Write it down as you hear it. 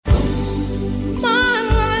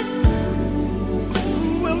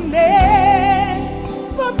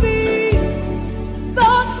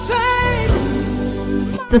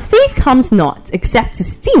The thief comes not except to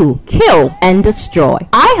steal, kill, and destroy.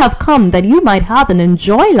 I have come that you might have and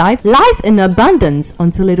enjoy life in abundance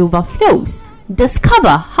until it overflows. Discover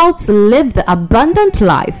how to live the abundant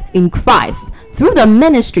life in Christ through the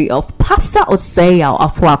ministry of Pastor Osei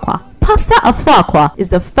Afuakwa. Pastor Afuakwa is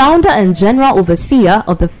the founder and general overseer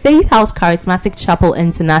of the Faith House Charismatic Chapel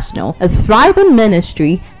International, a thriving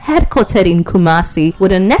ministry headquartered in Kumasi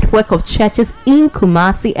with a network of churches in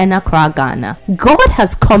Kumasi and Accra, Ghana. God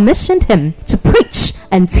has commissioned him to preach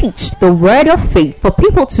and teach the word of faith for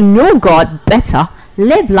people to know God better,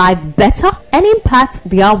 live life better, and impact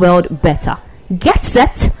their world better. Get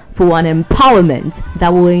set for an empowerment that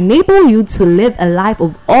will enable you to live a life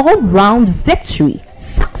of all-round victory,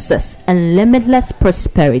 success, and limitless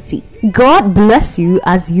prosperity. God bless you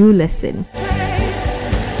as you listen.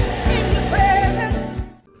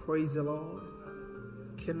 Praise the Lord.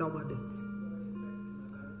 Kingdom at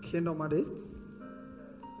it. Kingdom at it.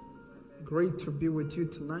 Great to be with you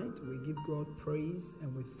tonight. We give God praise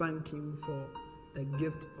and we thank Him for the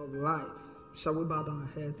gift of life. Shall we bow down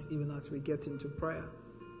our heads even as we get into prayer?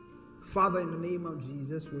 Father, in the name of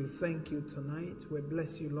Jesus, we thank you tonight. We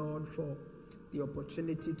bless you, Lord, for the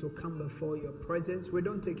opportunity to come before your presence. We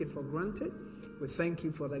don't take it for granted. We thank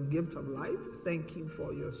you for the gift of life. Thank you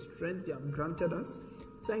for your strength you have granted us.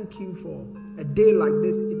 Thank you for a day like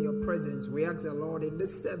this in your presence. We ask the Lord, in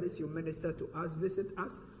this service you minister to us, visit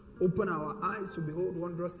us, open our eyes to behold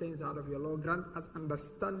wondrous things out of your Lord. Grant us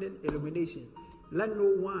understanding, illumination. Let no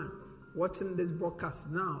one watching this broadcast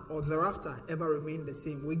now or thereafter ever remain the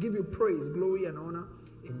same. We give you praise, glory, and honor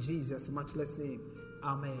in Jesus' matchless name.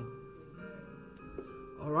 Amen.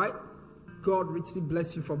 All right. God richly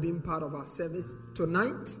bless you for being part of our service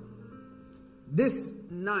tonight. This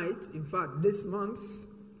night, in fact, this month,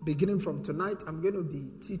 beginning from tonight, I'm going to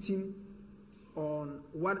be teaching on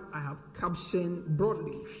what I have captioned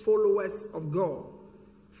broadly, followers of God.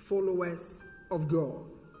 Followers of God.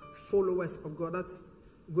 Followers of God. That's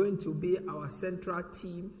going to be our central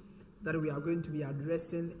theme that we are going to be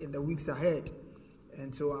addressing in the weeks ahead.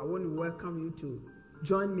 And so I want to welcome you to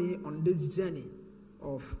join me on this journey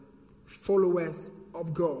of followers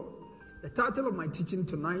of God. The title of my teaching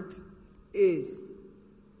tonight is,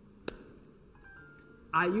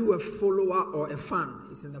 are you a follower or a fan?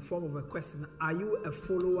 It's in the form of a question. Are you a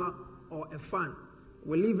follower or a fan?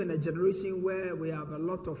 We live in a generation where we have a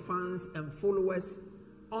lot of fans and followers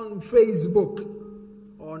on Facebook,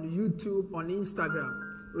 on YouTube, on Instagram.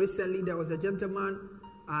 Recently, there was a gentleman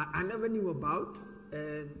I never knew about,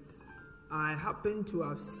 and I happened to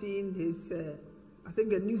have seen his, I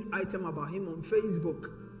think a news item about him on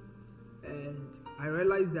Facebook. And I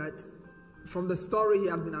realized that from the story, he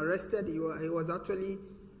had been arrested. He was actually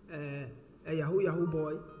a Yahoo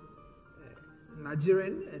boy,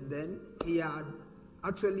 Nigerian, and then he had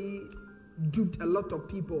actually duped a lot of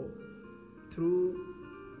people through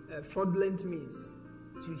fraudulent means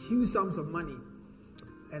to huge sums of money.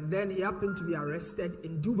 And then he happened to be arrested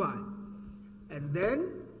in Dubai. And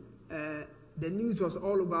then the news was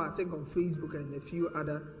all over, I think, on Facebook and a few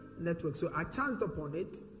other networks. So I chanced upon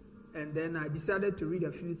it, and then I decided to read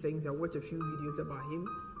a few things and watch a few videos about him.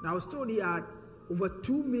 And I was told he had over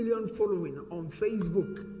 2 million following on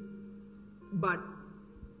Facebook. But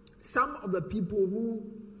some of the people who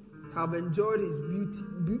have enjoyed his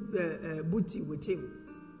booty with him,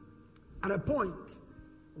 at a point,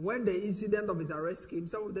 when the incident of his arrest came,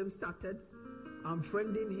 some of them started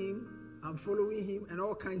unfriending him, unfollowing him, and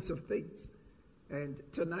all kinds of things. And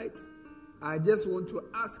tonight, I just want to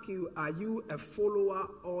ask you, are you a follower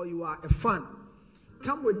or you are a fan?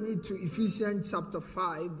 Come with me to Ephesians chapter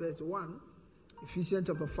 5, verse 1. Ephesians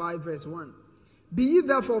chapter 5, verse 1. Be ye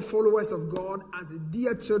therefore followers of God as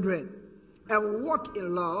dear children, and walk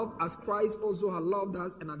in love as Christ also had loved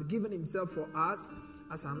us and had given himself for us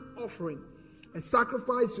as an offering, a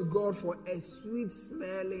sacrifice to God for a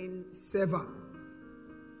sweet-smelling savor.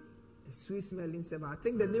 A sweet-smelling savor. I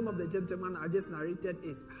think the name of the gentleman I just narrated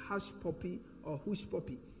is Hush Puppy or Hush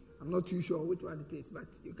Puppy. I'm not too sure which one it is, but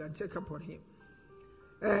you can check up on him.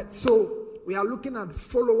 So we are looking at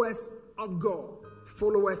followers of God.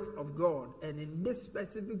 Followers of God. And in this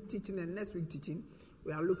specific teaching and next week teaching,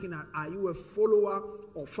 we are looking at, are you a follower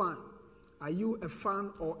or fan? Are you a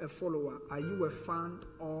fan or a follower? Are you a fan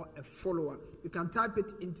or a follower? You can type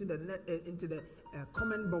it into the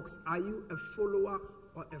comment box. Are you a follower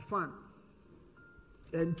or a fan?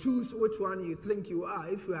 And choose which one you think you are.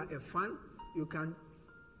 If you are a fan, you can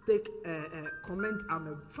take a comment, I'm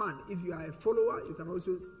a fan. If you are a follower, you can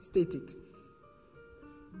also state it.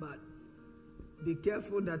 But be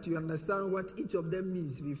careful that you understand what each of them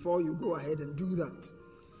means before you go ahead and do that.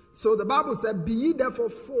 So the Bible said, be ye therefore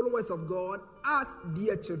followers of God as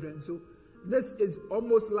dear children. So this is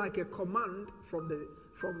almost like a command from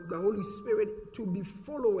the Holy Spirit to be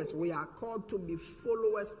followers. We are called to be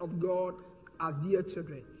followers of God as dear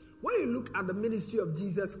children. When you look at the ministry of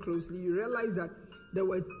Jesus closely, you realize that there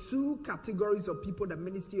were two categories of people the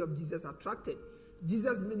ministry of Jesus attracted.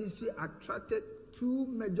 Jesus' ministry attracted two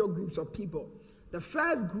major groups of people. The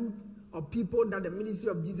first group of people that the ministry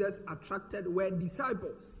of Jesus attracted were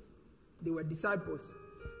disciples. They were disciples.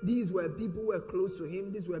 These were people who were close to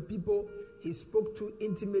him. These were people he spoke to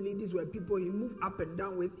intimately. These were people he moved up and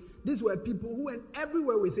down with. These were people who went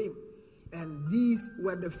everywhere with him. And these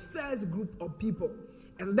were the first group of people.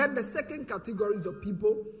 And then the second categories of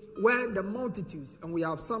people were the multitudes. And we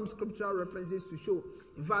have some scriptural references to show.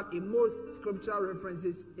 In fact, in most scriptural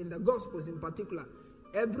references, in the Gospels in particular,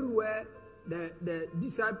 everywhere the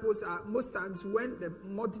disciples are, most times when the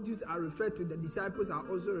multitudes are referred to, the disciples are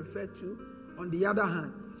also referred to on the other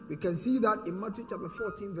hand. We can see that in Matthew chapter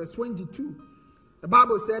 14, verse 22. The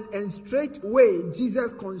Bible said, and straightway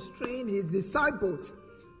Jesus constrained his disciples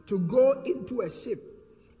to go into a ship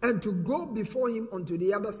and to go before him onto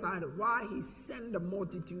the other side while he sent the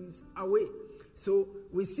multitudes away. So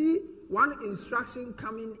we see one instruction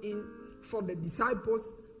coming in for the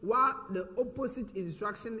disciples, while the opposite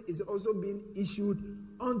instruction is also being issued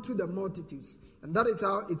unto the multitudes. And that is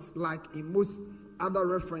how it's like in most other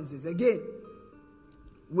references. Again,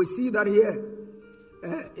 we see that here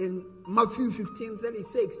in Matthew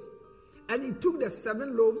 15:36. And he took the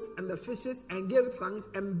 7 loaves and the fishes and gave thanks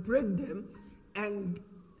and brake them and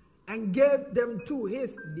gave them to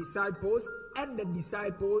his disciples, and the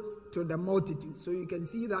disciples to the multitude. So you can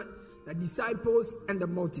see that the disciples and the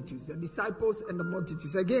multitudes. The disciples and the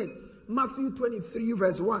multitudes. Again, Matthew 23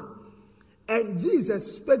 verse 1. And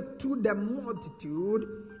Jesus spake to the multitude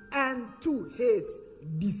and to his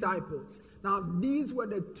disciples. Now, these were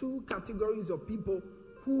the two categories of people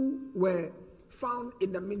who were found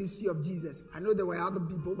in the ministry of Jesus. I know there were other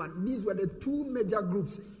people, but these were the two major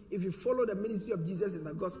groups. If you follow the ministry of Jesus in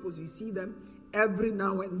the Gospels, you see them every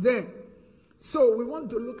now and then. So we want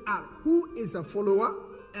to look at who is a follower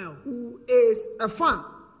and who is a fan.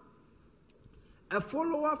 A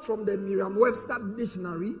follower from the Merriam-Webster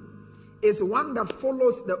dictionary is one that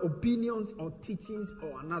follows the opinions or teachings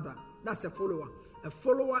of another. That's a follower. A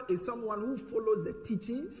follower is someone who follows the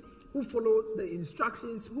teachings, who follows the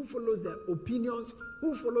instructions, who follows the opinions,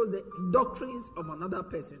 who follows the doctrines of another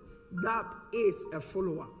person. That is a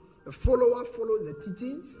follower. A follower follows the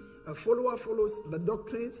teachings, a follower follows the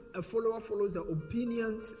doctrines, a follower follows the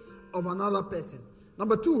opinions of another person.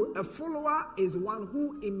 Number 2, a follower is one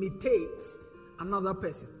who imitates another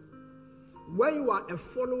person. When you are a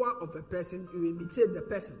follower of a person, you imitate the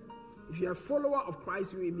person. If you are a follower of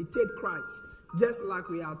Christ, you imitate Christ. Just like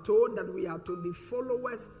we are told that we are to be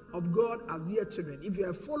followers of God as dear children. If you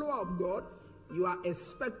are a follower of God, you are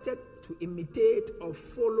expected to imitate or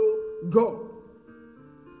follow God.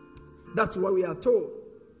 That's what we are told.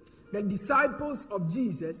 The disciples of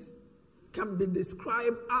Jesus can be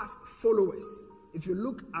described as followers. If you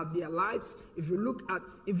look at their lives, if you look at,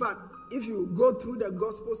 in fact, if you go through the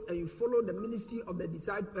Gospels and you follow the ministry of the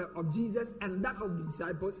disciple of Jesus and that of the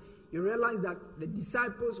disciples, you realize that the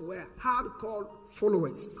disciples were hardcore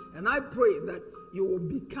followers. And I pray that you will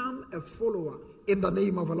become a follower in the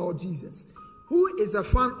name of the Lord Jesus. Who is a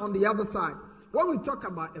fan on the other side? When we talk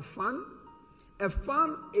about a fan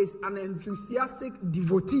is an enthusiastic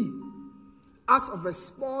devotee, as of a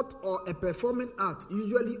sport or a performing art,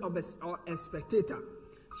 usually of a spectator.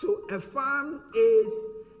 So a fan is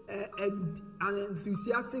an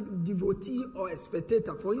enthusiastic devotee or a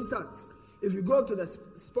spectator. For instance, if you go to the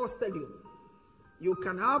sports stadium, you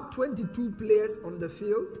can have 22 players on the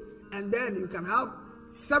field, and then you can have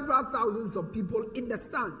several thousands of people in the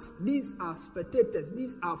stands. These are spectators.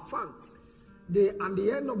 These are fans. They, at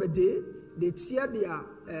the end of the day, they cheer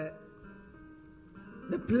the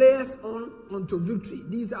players onto victory.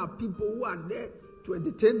 These are people who are there to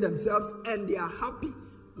entertain themselves, and they are happy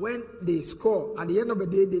when they score. At the end of the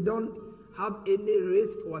day, they don't have any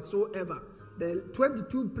risk whatsoever. The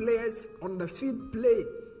 22 players on the field play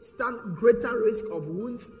stand greater risk of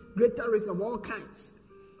wounds, greater risk of all kinds.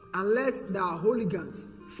 Unless there are hooligans,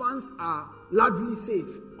 fans are largely safe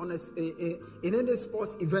in any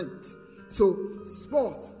sports event. So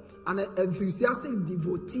sports, an enthusiastic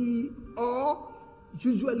devotee or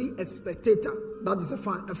usually a spectator, that is a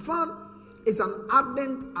fan. A fan is an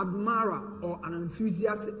ardent admirer or an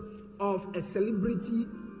enthusiast of a celebrity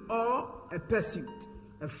or a pursuit.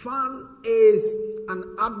 A fan is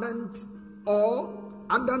an ardent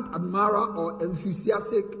admirer or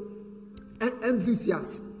enthusiast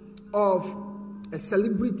of a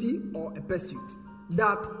celebrity or a pursuit.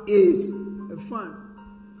 That is a fan.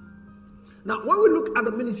 Now, when we look at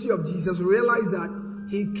the ministry of Jesus, we realize that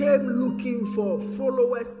he came looking for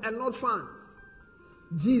followers and not fans.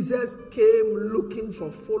 Jesus came looking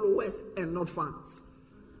for followers and not fans.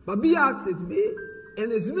 But be as it may, in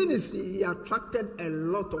his ministry, he attracted a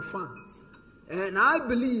lot of fans. And I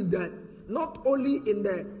believe that not only in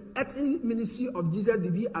the earthly ministry of Jesus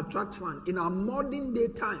did he attract fans. In our modern day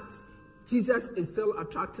times, Jesus is still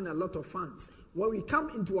attracting a lot of fans. When we come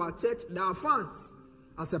into our church, there are fans.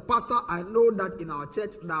 As a pastor, I know that in our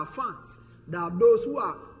church, there are fans. There are those who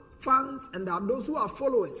are fans and there are those who are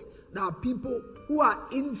followers. There are people who are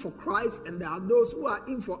in for Christ and there are those who are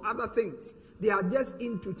in for other things. They are just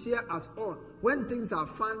in to cheer us on. When things are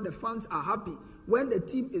fun, the fans are happy. When the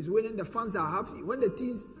team is winning, the fans are happy. When the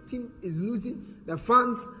team is losing, the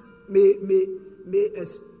fans may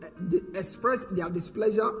express their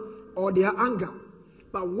displeasure or their anger.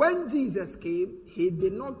 But when Jesus came, he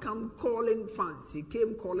did not come calling fans. He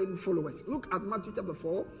came calling followers. Look at Matthew chapter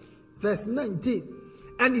 4, verse 19.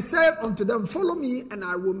 And he said unto them, follow me and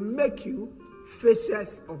I will make you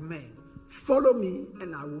fishers of men. Follow me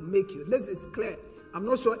and I will make you. This is clear. I'm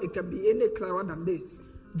not sure it can be any clearer than this.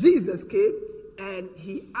 Jesus came and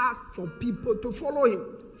he asked for people to follow him.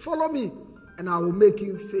 Follow me and I will make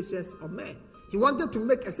you fishers of men. He wanted to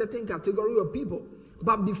make a certain category of people.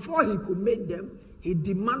 But before he could make them, he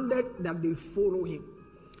demanded that they follow him.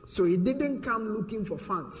 So he didn't come looking for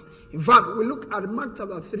fans. In fact, we look at Mark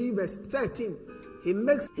chapter 3 verse 13. He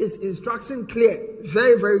makes his instruction clear,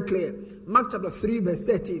 very, very clear. Mark chapter 3 verse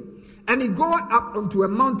 13. And he goeth up unto a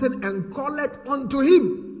mountain and calleth unto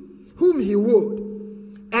him whom he would.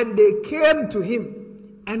 And they came to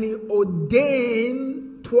him, and he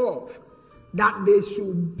ordained 12 that they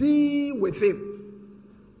should be with him.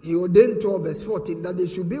 He ordained 12 verse 14 that they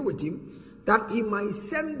should be with him, that he might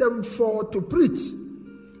send them forth to preach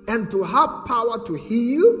and to have power to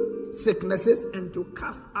heal sicknesses and to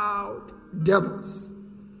cast out devils.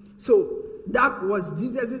 So that was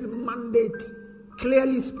Jesus' mandate,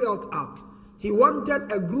 clearly spelled out. He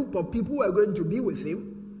wanted a group of people who are going to be with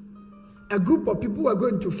him, a group of people who are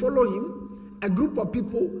going to follow him, a group of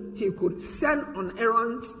people he could send on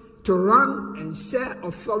errands to run and share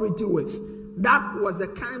authority with. That was the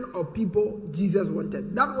kind of people Jesus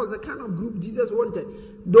wanted. That was the kind of group Jesus wanted.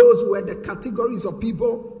 Those were the categories of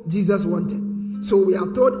people Jesus wanted. So we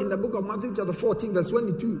are told in the book of Matthew chapter 14 verse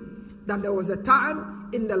 22 that there was a time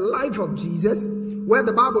in the life of Jesus where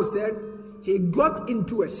the Bible said he got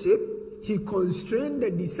into a ship, he constrained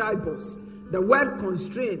the disciples. The word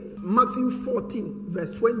constrain, Matthew 14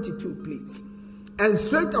 verse 22 please. And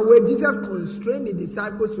straight away Jesus constrained the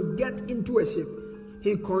disciples to get into a ship.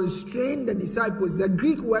 He constrained the disciples. The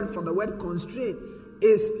Greek word for the word constrain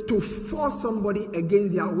is to force somebody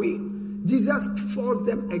against their will. Jesus forced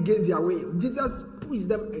them against their will. Jesus pushed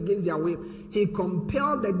them against their will. He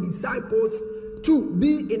compelled the disciples to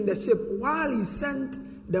be in the ship while he sent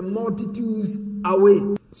the multitudes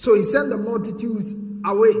away. So he sent the multitudes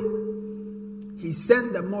away. He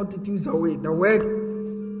sent the multitudes away. The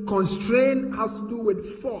word constrain has to do with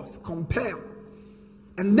force, compel.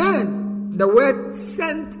 And then the word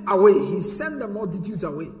sent away. He sent the multitudes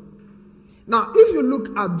away. Now, if you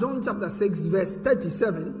look at John chapter 6, verse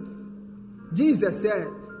 37, Jesus said,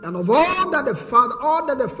 and of all that the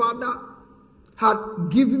Father had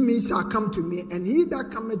given me shall come to me, and he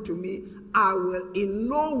that cometh to me, I will in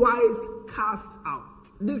no wise cast out.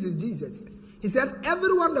 This is Jesus. He said,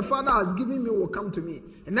 everyone the Father has given me will come to me,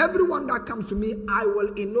 and everyone that comes to me, I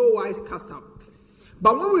will in no wise cast out.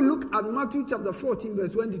 But when we look at Matthew chapter 14,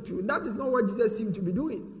 verse 22, that is not what Jesus seemed to be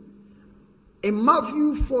doing. In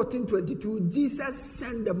Matthew 14, 22, Jesus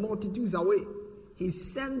sent the multitudes away. He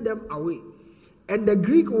sent them away. And the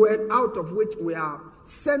Greek word out of which we are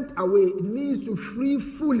sent away, it means to free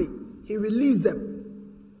fully. He released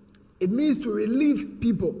them. It means to relieve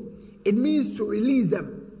people. It means to release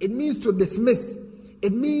them. It means to dismiss.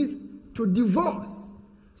 It means to divorce.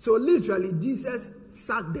 So literally, Jesus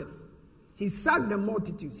sacked them. He sacked the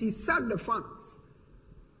multitudes. He sacked the fans.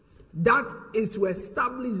 That is to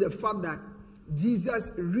establish the fact that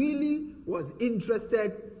Jesus really was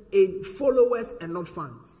interested in followers and not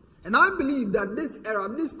fans. And I believe that this era,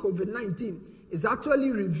 this COVID-19, is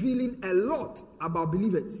actually revealing a lot about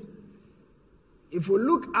believers. If we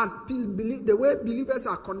look at the way believers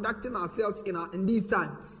are conducting ourselves in these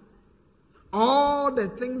times, all the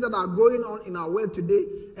things that are going on in our world today,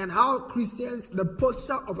 and how Christians, the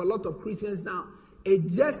posture of a lot of Christians now, it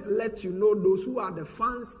just lets you know those who are the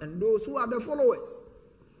fans and those who are the followers.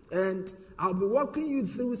 And I'll be walking you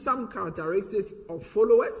through some characteristics of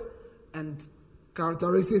followers and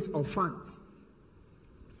characteristics of fans.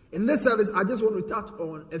 In this service, I just want to touch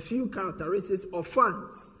on a few characteristics of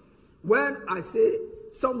fans. When I say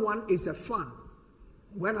someone is a fan,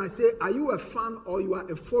 when I say, are you a fan or you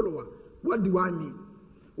are a follower, what do I mean?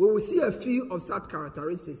 We will see a few of such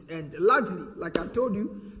characteristics, and largely, like I told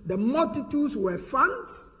you, the multitudes were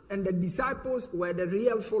fans and the disciples were the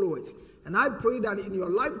real followers. And I pray that in your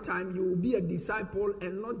lifetime, you will be a disciple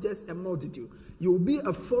and not just a multitude. You will be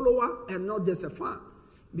a follower and not just a fan.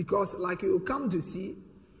 Because like you will come to see,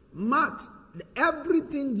 much,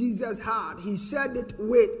 everything Jesus had, he shared it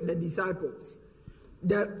with the disciples.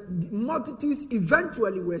 The multitudes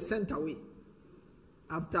eventually were sent away.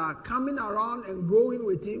 After coming around and going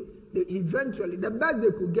with him, eventually, the best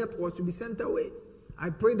they could get was to be sent away. I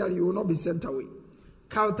pray that you will not be sent away.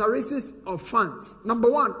 Characteristics of fans.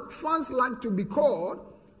 Number one, fans like to be called,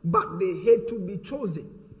 but they hate to be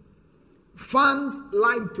chosen. Fans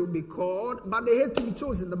like to be called, but they hate to be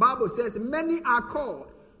chosen. The Bible says, many are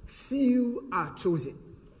called, few are chosen.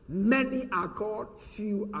 Many are called,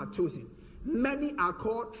 few are chosen. Many are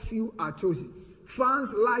called, few are chosen.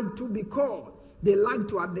 Fans like to be called. They like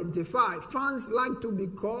to identify. Fans like to be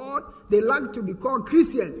called. They like to be called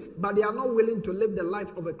Christians, but they are not willing to live the life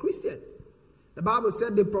of a Christian. The Bible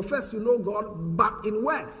said they profess to know God, but in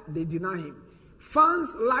works they deny him.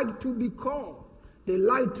 Fans like to be called. They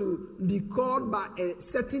like to be called by a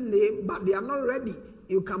certain name, but they are not ready.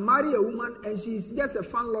 You can marry a woman and she is just a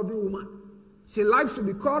fun-loving woman. She likes to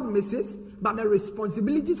be called Mrs., but the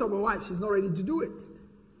responsibilities of a wife, she's not ready to do it.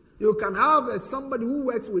 You can have somebody who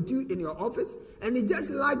works with you in your office, and he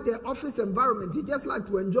just like the office environment. He just like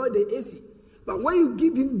to enjoy the AC. But when you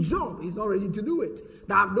give him job, he's not ready to do it.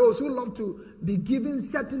 There are those who love to be given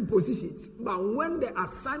certain positions, but when the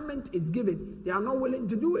assignment is given, they are not willing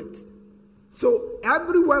to do it. So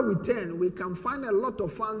everywhere we turn, we can find a lot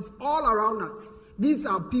of fans all around us. These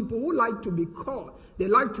are people who like to be called. They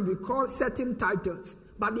like to be called certain titles,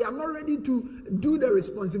 but they are not ready to do the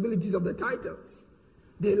responsibilities of the titles.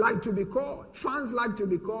 They like to be called. Fans like to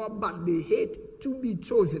be called, but they hate to be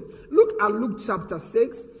chosen. Look at Luke chapter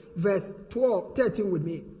 6, verse 13 with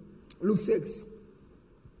me. Luke 6.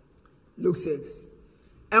 Luke 6.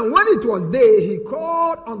 And when it was day, he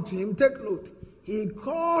called unto him, take note, he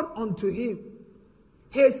called unto him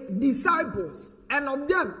his disciples, and of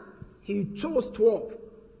them he chose 12,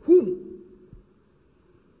 whom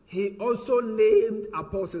he also named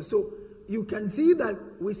apostles. So you can see that,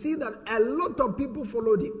 we see that a lot of people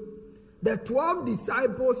followed him. The 12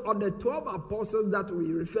 disciples or the 12 apostles that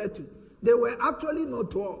we refer to, they were actually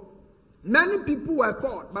not 12. Many people were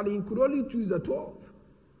called, but he could only choose the 12.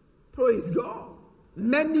 Praise God.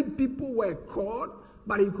 Many people were called,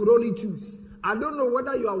 but he could only choose. I don't know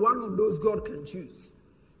whether you are one of those God can choose.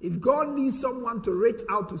 If God needs someone to reach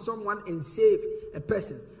out to someone and save a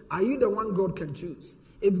person, are you the one God can choose?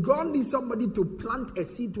 If God needs somebody to plant a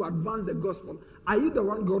seed to advance the gospel, are you the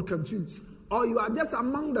one God can choose? Or you are just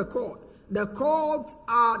among the called? The called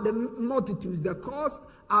are the multitudes. The called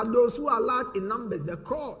are those who are large in numbers. The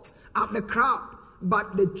called are the crowd.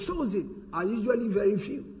 But the chosen are usually very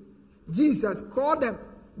few. Jesus called them,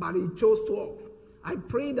 but he chose 12. I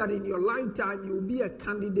pray that in your lifetime you will be a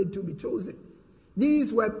candidate to be chosen.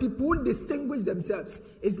 These were people who distinguished themselves.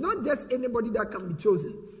 It's not just anybody that can be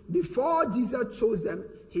chosen. Before Jesus chose them,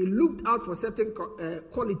 he looked out for certain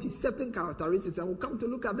qualities, certain characteristics, and we'll come to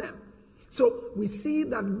look at them. So we see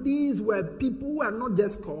that these were people who are not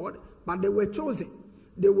just called, but they were chosen.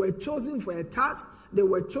 They were chosen for a task. They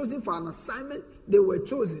were chosen for an assignment. They were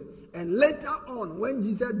chosen. And later on, when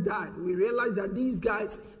Jesus died, we realized that these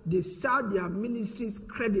guys discharged their ministries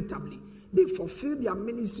creditably. They fulfilled their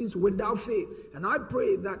ministries without fail. And I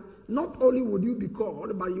pray that not only would you be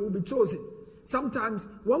called, but you will be chosen. Sometimes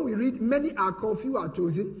when we read many are called, few are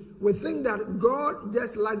chosen, we think that God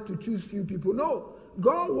just likes to choose few people. No,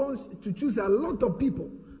 God wants to choose a lot of people,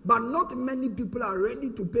 but not many people are ready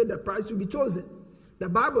to pay the price to be chosen. The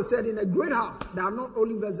Bible said in a great house, there are not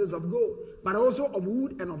only vessels of gold, but also of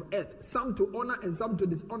wood and of earth, some to honor and some to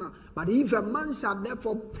dishonor. But if a man shall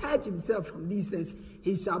therefore purge himself from these things,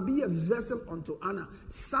 he shall be a vessel unto honor,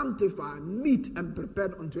 sanctified, meet, and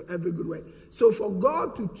prepared unto every good work. So for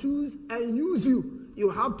God to choose and use you, you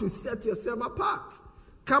have to set yourself apart.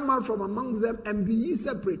 Come out from amongst them and be ye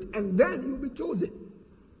separate, and then you'll be chosen.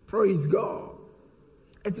 Praise God.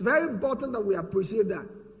 It's very important that we appreciate that.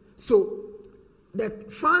 So the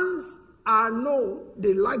fans are known,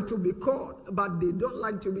 they like to be called, but they don't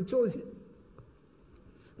like to be chosen.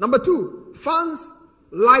 Number 2, fans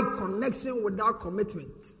like connection without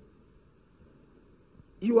commitment.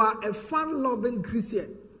 You are a fan-loving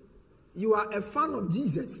Christian. You are a fan of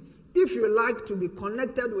Jesus. If you like to be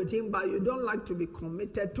connected with him, but you don't like to be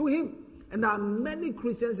committed to him. And there are many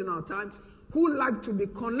Christians in our times who like to be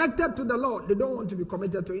connected to the Lord. They don't want to be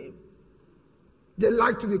committed to him. They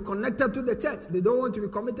like to be connected to the church. They don't want to be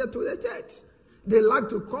committed to the church. They like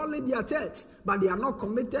to call it their church, but they are not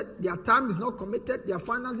committed. Their time is not committed. Their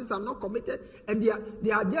finances are not committed. And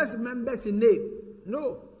they are just members in name.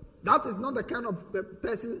 No, that is not the kind of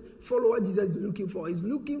person, follower Jesus is looking for. He's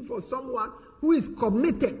looking for someone who is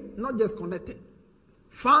committed, not just connected.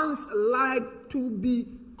 Fans like to be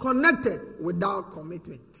connected without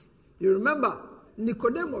commitment. You remember,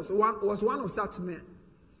 Nicodemus was one of such men.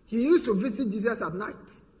 He used to visit Jesus at night.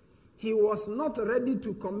 He was not ready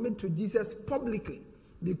to commit to Jesus publicly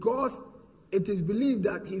because it is believed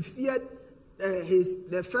that he feared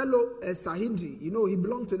the fellow Sanhedrin. You know, he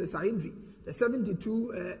belonged to the Sanhedrin, the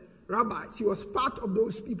 72 rabbis. He was part of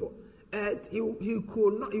those people. And he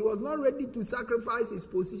was not ready to sacrifice his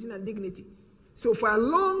position and dignity. So for a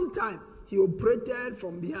long time, he operated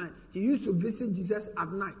from behind. He used to visit Jesus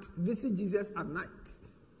at night.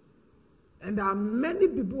 And there are many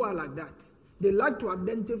people who are like that. They like to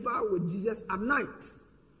identify with Jesus at night.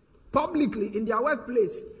 Publicly, in their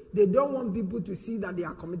workplace, they don't want people to see that they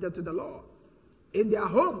are committed to the Lord. In their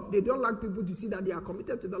home, they don't like people to see that they are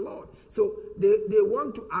committed to the Lord. So they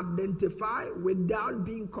want to identify without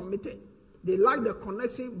being committed. They like the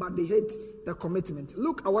connection, but they hate the commitment.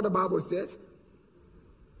 Look at what the Bible says.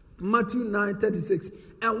 Matthew 9:36.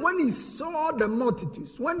 And when he saw the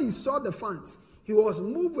multitudes, when he saw the fans, he was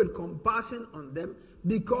moved with compassion on them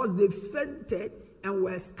because they fainted and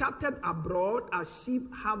were scattered abroad as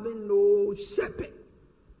sheep having no shepherd.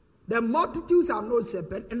 The multitudes have no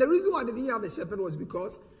shepherd, and the reason why they didn't have a shepherd was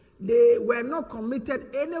because they were not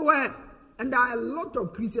committed anywhere. And there are a lot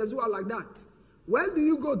of Christians who are like that. When do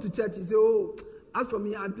you go to church? You say, oh, as for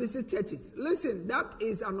me, I visit churches. Listen, that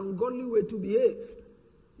is an ungodly way to behave.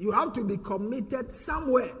 You have to be committed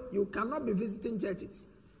somewhere. You cannot be visiting churches.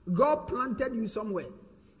 God planted you somewhere.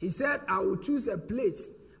 He said, I will choose a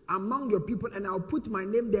place among your people and I will put my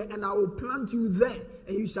name there and I will plant you there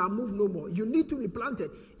and you shall move no more. You need to be planted.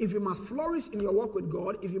 If you must flourish in your work with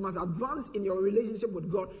God, if you must advance in your relationship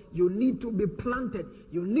with God, you need to be planted.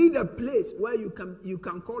 You need a place where you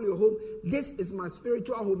can call your home. This is my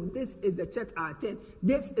spiritual home. This is the church I attend.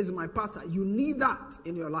 This is my pastor. You need that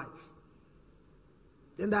in your life.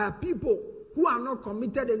 And there are people who are not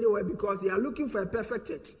committed anywhere because they are looking for a perfect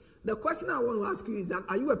church. The question I want to ask you is that,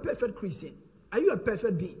 are you a perfect Christian? Are you a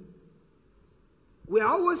perfect being? We are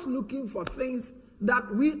always looking for things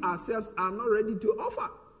that we ourselves are not ready to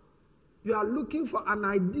offer. You are looking for an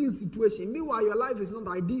ideal situation. Meanwhile, your life is not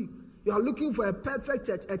ideal. You are looking for a perfect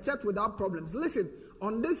church, a church without problems. Listen,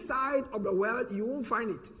 on this side of the world, you won't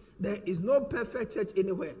find it. There is no perfect church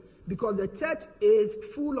anywhere because the church is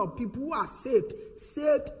full of people who are saved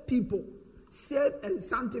people. Saved and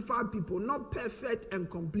sanctified people, not perfect and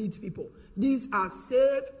complete people. These are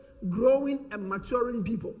saved, growing, and maturing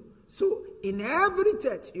people. So in every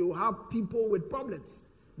church, you have people with problems.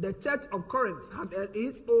 The church of Corinth had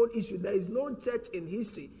its own issue. There is no church in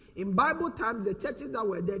history. In Bible times, the churches that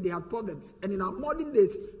were there, they had problems. And in our modern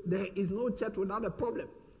days, there is no church without a problem.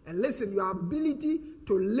 And listen, your ability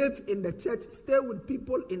to live in the church, stay with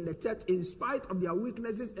people in the church in spite of their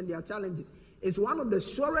weaknesses and their challenges is one of the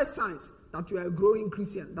surest signs that you are a growing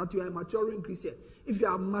Christian, that you are a maturing Christian. If you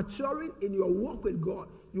are maturing in your walk with God,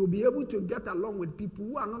 you will be able to get along with people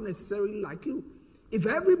who are not necessarily like you. If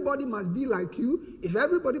everybody must be like you, if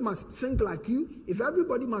everybody must think like you, if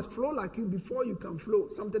everybody must flow like you before you can flow,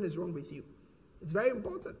 something is wrong with you. It's very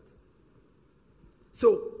important.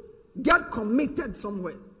 So, get committed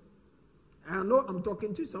somewhere. I know I'm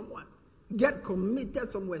talking to someone. Get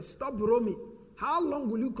committed somewhere. Stop roaming. How long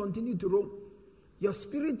will you continue to roam? Your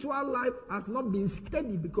spiritual life has not been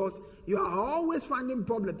steady because you are always finding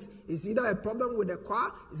problems. It's either a problem with the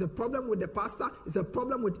choir, it's a problem with the pastor, it's a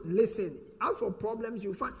problem with, listen, as for problems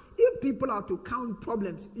you find, if people are to count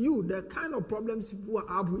problems, the kind of problems people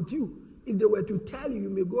have with you, if they were to tell you, you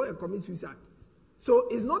may go and commit suicide. So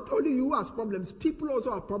it's not only you who has problems, people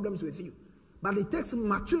also have problems with you. But it takes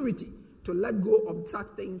maturity to let go of such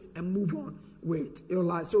things and move on with your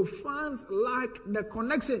life. So fans like the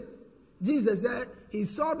connection. Jesus said he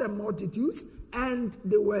saw the multitudes and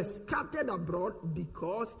they were scattered abroad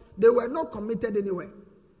because they were not committed anywhere.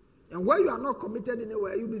 And where you are not committed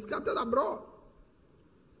anywhere, you'll be scattered abroad.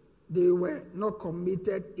 They were not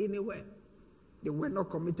committed anywhere. They were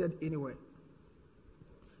not committed anywhere.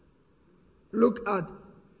 Look at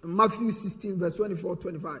Matthew 16, verse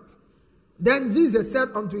 24-25. Then Jesus said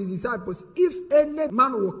unto his disciples, if any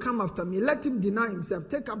man will come after me, let him deny himself,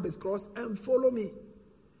 take up his cross, and follow me.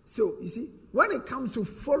 So, you see, when it comes to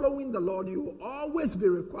following the Lord, you will always be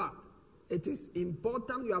required. It is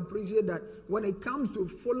important you appreciate that when it comes to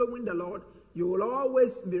following the Lord, you will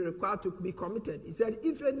always be required to be committed. He said,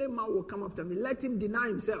 if any man will come after me, let him deny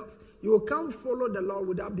himself. You can't follow the Lord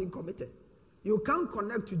without being committed. You can't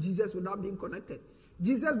connect to Jesus without being connected.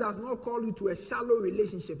 Jesus does not call you to a shallow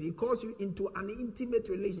relationship. He calls you into an intimate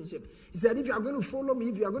relationship. He said, if you are going to follow me,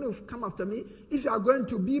 if you are going to come after me, if you are going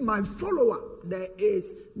to be my follower,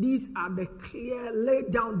 these are the clear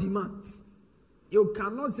laid down demands. You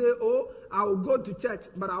cannot say, oh, I will go to church,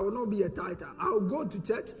 but I will not be a tither. I will go to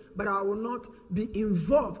church, but I will not be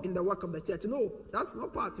involved in the work of the church. No, that's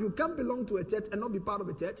not part. You can't belong to a church and not be part of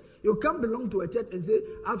a church. You can't belong to a church and say,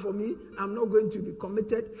 for me, I'm not going to be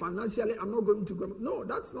committed financially. I'm not going to go. No,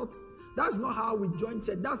 that's not how we join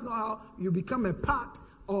church. That's not how you become a part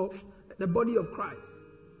of the body of Christ.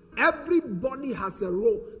 Everybody has a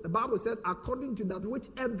role. The Bible said, according to that which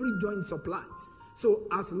every joint supplies. So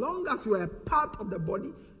as long as you are a part of the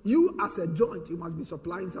body, you as a joint, you must be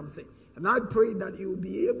supplying something. And I pray that you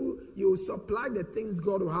will supply the things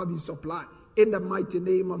God will have you supply in the mighty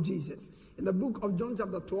name of Jesus. In the book of John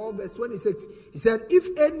chapter 12 verse 26, he said, if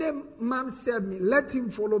any man serve me, let him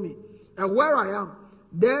follow me. And where I am,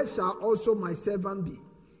 there shall also my servant be.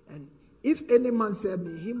 And if any man serve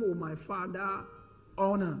me, him will my Father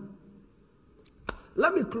honor.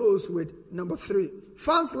 Let me close with number 3.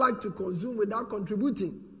 Fans like to consume without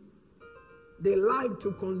contributing. They like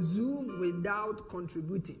to consume without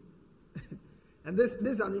contributing. And this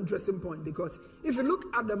is an interesting point, because if you look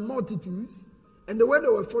at the multitudes and the way they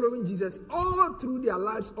were following Jesus all through their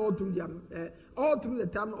lives, all through the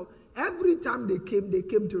time of every time they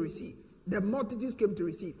came to receive. The multitudes came to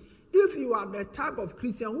receive. If you are the type of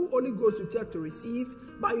Christian who only goes to church to receive,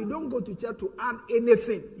 but you don't go to church to add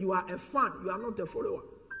anything, you are a fan, you are not a follower.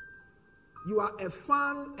 You are a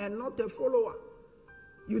fan and not a follower.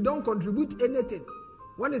 You don't contribute anything.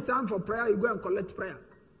 When it's time for prayer, you go and collect prayer.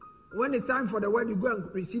 When it's time for the word, you go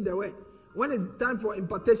and receive the word. When it's time for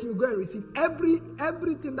impartation, you go and receive.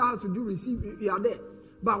 Everything that has to do with receive, you are there.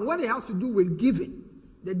 But when it has to do with giving,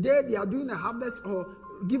 the day they are doing a harvest or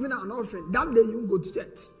giving an offering, that day you go to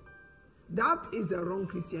church. That is a wrong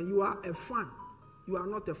Christian. You are a fan. You are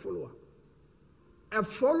not a follower. A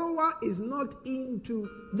follower is not into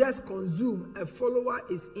just consume. A follower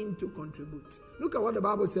is into contribute. Look at what the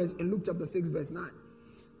Bible says in Luke chapter 6 verse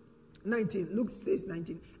 19. Luke 6,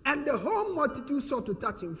 19. And the whole multitude sought to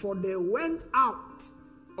touch him, for they went out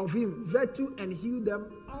of him virtue and healed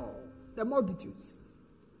them all. The multitudes.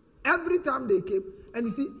 Every time they came. And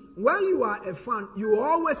you see, when you are a fan, you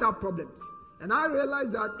always have problems. And I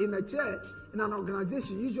realize that in a church, in an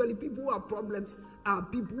organization, usually people who have problems are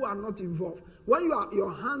people who are not involved. When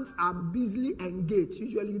your hands are busily engaged,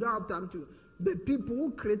 usually you don't have time to. The people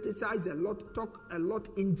who criticize a lot, talk a lot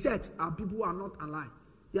in church are people who are not aligned.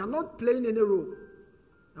 They are not playing any role.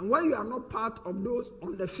 And when you are not part of those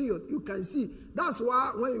on the field, you can see. That's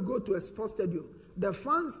why when you go to a sports stadium, the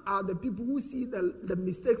fans are the people who see the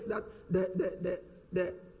mistakes that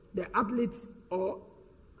the athletes or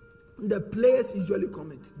the players usually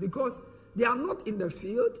commit, because they are not in the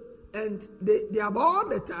field and they have all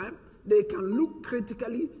the time. They can look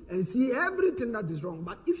critically and see everything that is wrong.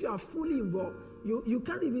 But if you are fully involved, you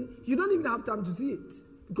don't even have time to see it,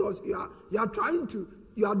 because you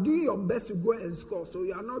are doing your best to go and score. So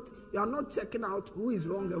you are not checking out who is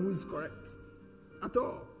wrong and who is correct at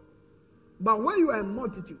all. But when you are a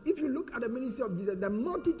multitude, if you look at the ministry of Jesus, the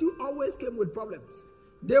multitude always came with problems.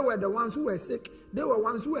 They were the ones who were sick. They were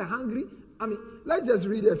ones who were hungry. I mean, let's just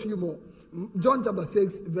read a few more. John chapter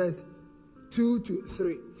 6, verse 2 to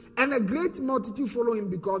 3. And a great multitude followed him,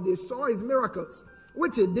 because they saw his miracles,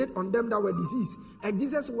 which he did on them that were diseased. And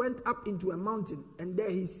Jesus went up into a mountain, and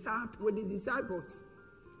there he sat with his disciples.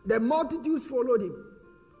 The multitudes followed him.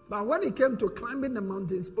 But when he came to climbing the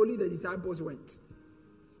mountains, only the disciples went.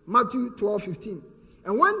 Matthew 12:15.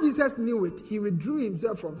 And when Jesus knew it, he withdrew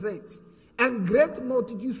himself from thence. And great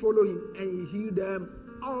multitudes followed him, and he healed them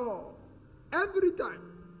all. Every time.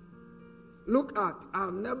 Look at,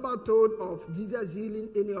 I've never told of Jesus healing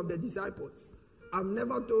any of the disciples. I've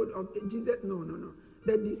never told of Jesus. No.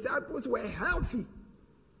 The disciples were healthy.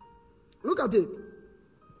 Look at it.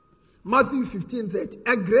 Matthew 15:30.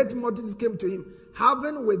 A great multitude came to him,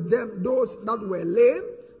 having with them those that were lame,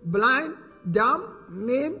 blind, dumb,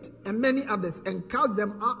 maimed, and many others, and cast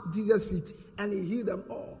them at Jesus' feet, and he healed them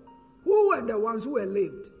all. Who were the ones who were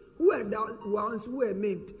lamed? Who were the ones who were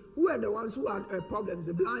maimed? Who were the ones who had problems?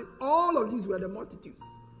 The blind? All of these were the multitudes.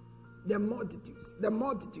 The multitudes.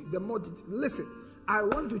 Listen, I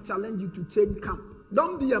want to challenge you to change camp.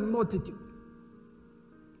 Don't be a multitude.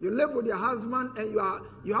 You live with your husband and you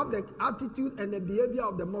have the attitude and the behavior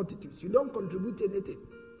of the multitudes. You don't contribute anything.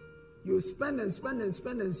 You spend and spend and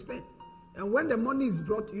spend and spend. And when the money is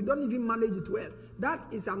brought, you don't even manage it well. That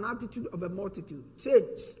is an attitude of a multitude.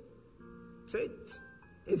 Change.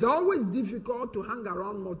 It's always difficult to hang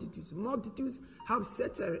around multitudes. Multitudes have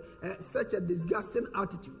such a disgusting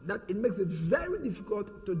attitude that it makes it very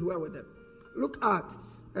difficult to dwell with them. Look at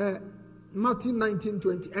Matthew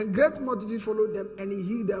 19:20. And great multitudes followed them, and he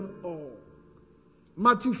healed them all.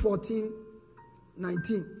 Matthew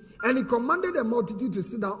 14:19. And he commanded the multitude to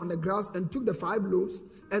sit down on the grass, and took the 5 loaves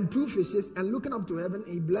and 2 fishes, and looking up to heaven,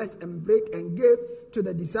 he blessed and brake and gave to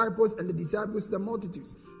the disciples, and the disciples to the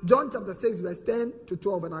multitudes. John chapter 6 verse 10 to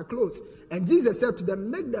 12, and I close. And Jesus said to them,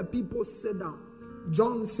 make the people sit down.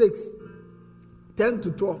 John 6 10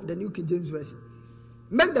 to 12, the New King James Version.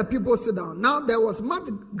 Make the people sit down. Now there was much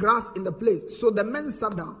grass in the place, so the men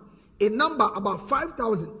sat down, in number about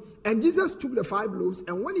 5,000. And Jesus took the 5 loaves,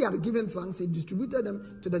 and when he had given thanks, he distributed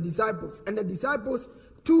them to the disciples, and the disciples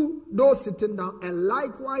to those sitting down, and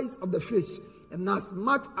likewise of the fish, and as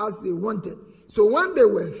much as they wanted. So when they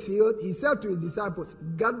were filled, he said to his disciples,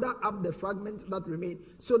 gather up the fragments that remain,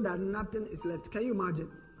 so that nothing is left. Can you imagine?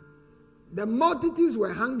 The multitudes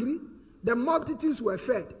were hungry, the multitudes were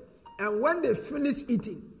fed, and when they finished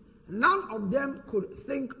eating, none of them could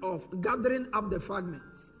think of gathering up the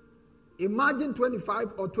fragments. Imagine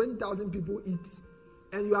 25 or 20,000 people eat,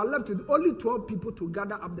 and you are left with only 12 people to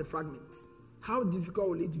gather up the fragments. How difficult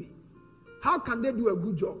will it be? How can they do a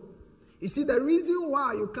good job? You see, the reason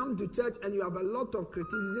why you come to church and you have a lot of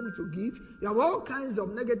criticism to give, you have all kinds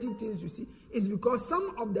of negative things you see, is because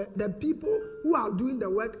some of the people who are doing the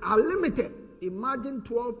work are limited. Imagine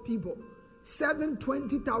 12 people, 7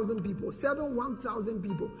 20,000 people, 7 1,000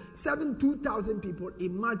 people, 7 2,000 people.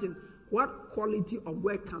 Imagine what quality of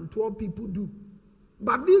work can 12 people do?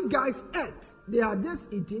 But these guys ate. They are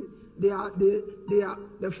just eating.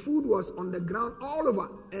 The food was on the ground all over,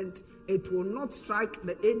 and it will not strike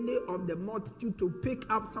the any of the multitude to pick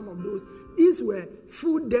up some of those. These were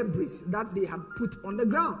food debris that they had put on the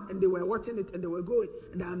ground, and they were watching it and they were going.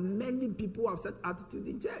 And there are many people who have such attitude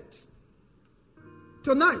in church.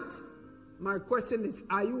 Tonight, my question is,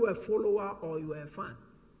 are you a follower or you are a fan?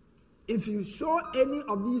 If you show any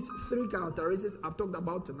of these 3 characteristics I've talked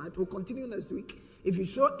about tonight, we'll continue next week. If you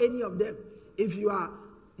show any of them, if you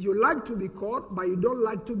like to be called, but you don't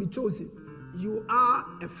like to be chosen, you are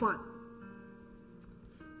a fan.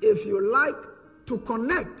 If you like to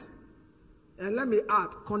connect, and let me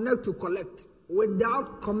add, connect to collect,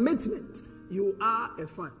 without commitment, you are a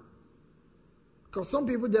fan. Because some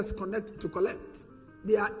people just connect to collect.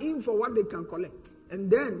 They are in for what they can collect. And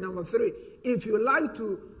then, number 3, if you like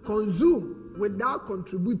to consume without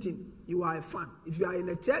contributing, you are a fan. If you are in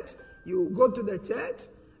a church, you go to the church,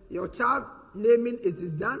 your child naming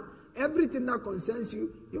is done, everything that concerns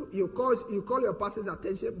you, you call your pastor's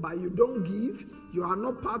attention, but you don't give. You are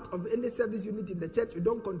not part of any service unit in the church. You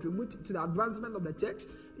don't contribute to the advancement of the church.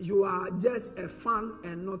 You are just a fan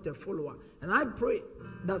and not a follower. And I pray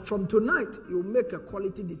that from tonight, you make a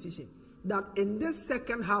quality decision, that in this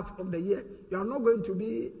second half of the year, you are not going to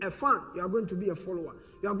be a fan, you are going to be a follower.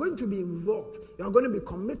 You are going to be involved. You are going to be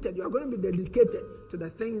committed. You are going to be dedicated to the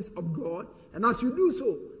things of God. And as you do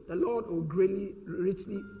so, the Lord will greatly,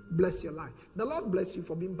 richly bless your life. The Lord bless you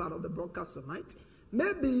for being part of the broadcast tonight.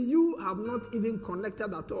 Maybe you have not even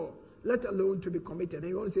connected at all, let alone to be committed. And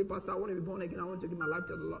you want to say, Pastor, I want to be born again. I want to give my life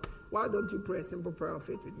to the Lord. Why don't you pray a simple prayer of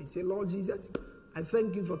faith with me? Say, Lord Jesus, I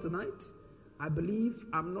thank you for tonight. I believe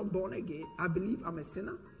I'm not born again. I believe I'm a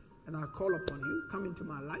sinner, and I call upon you. Come into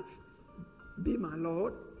my life. Be my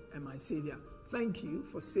Lord and my Savior. Thank you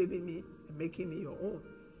for saving me and making me your own.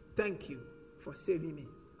 Thank you for saving me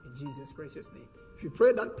in Jesus' precious name. If you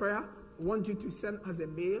pray that prayer, I want you to send us a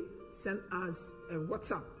mail, send us a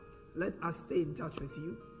WhatsApp. Let us stay in touch with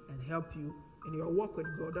you and help you in your walk with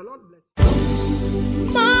God. The Lord bless you.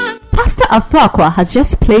 Pastor Afuaqua has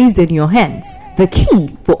just placed in your hands the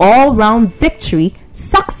key for all-round victory,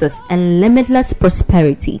 success, and limitless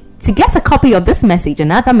prosperity. To get a copy of this message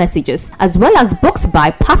and other messages, as well as books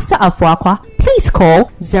by Pastor Afuaqua, please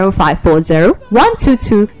call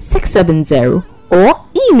 0540-122-670 or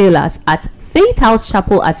email us at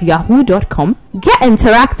faithhousechapel@yahoo.com. Get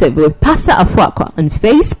interactive with Pastor Afuaqua on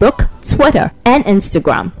Facebook, Twitter, and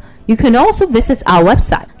Instagram. You can also visit our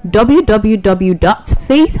website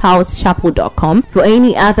www.faithhousechapel.com for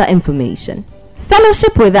any other information.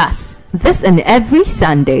 Fellowship with us this and every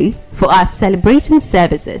Sunday for our celebration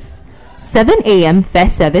services: 7 a.m.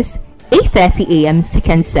 first service, 8:30 a.m.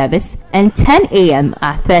 second service, and 10 a.m.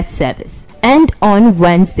 our third service. and on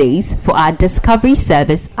Wednesdays for our discovery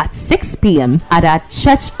service at 6 p.m. at our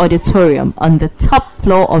church auditorium on the top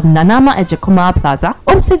floor of Nanama Ejekuma Plaza,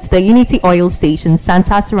 opposite the Unity Oil Station,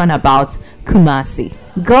 Santata Runabout, Kumasi.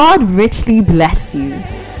 God richly bless you.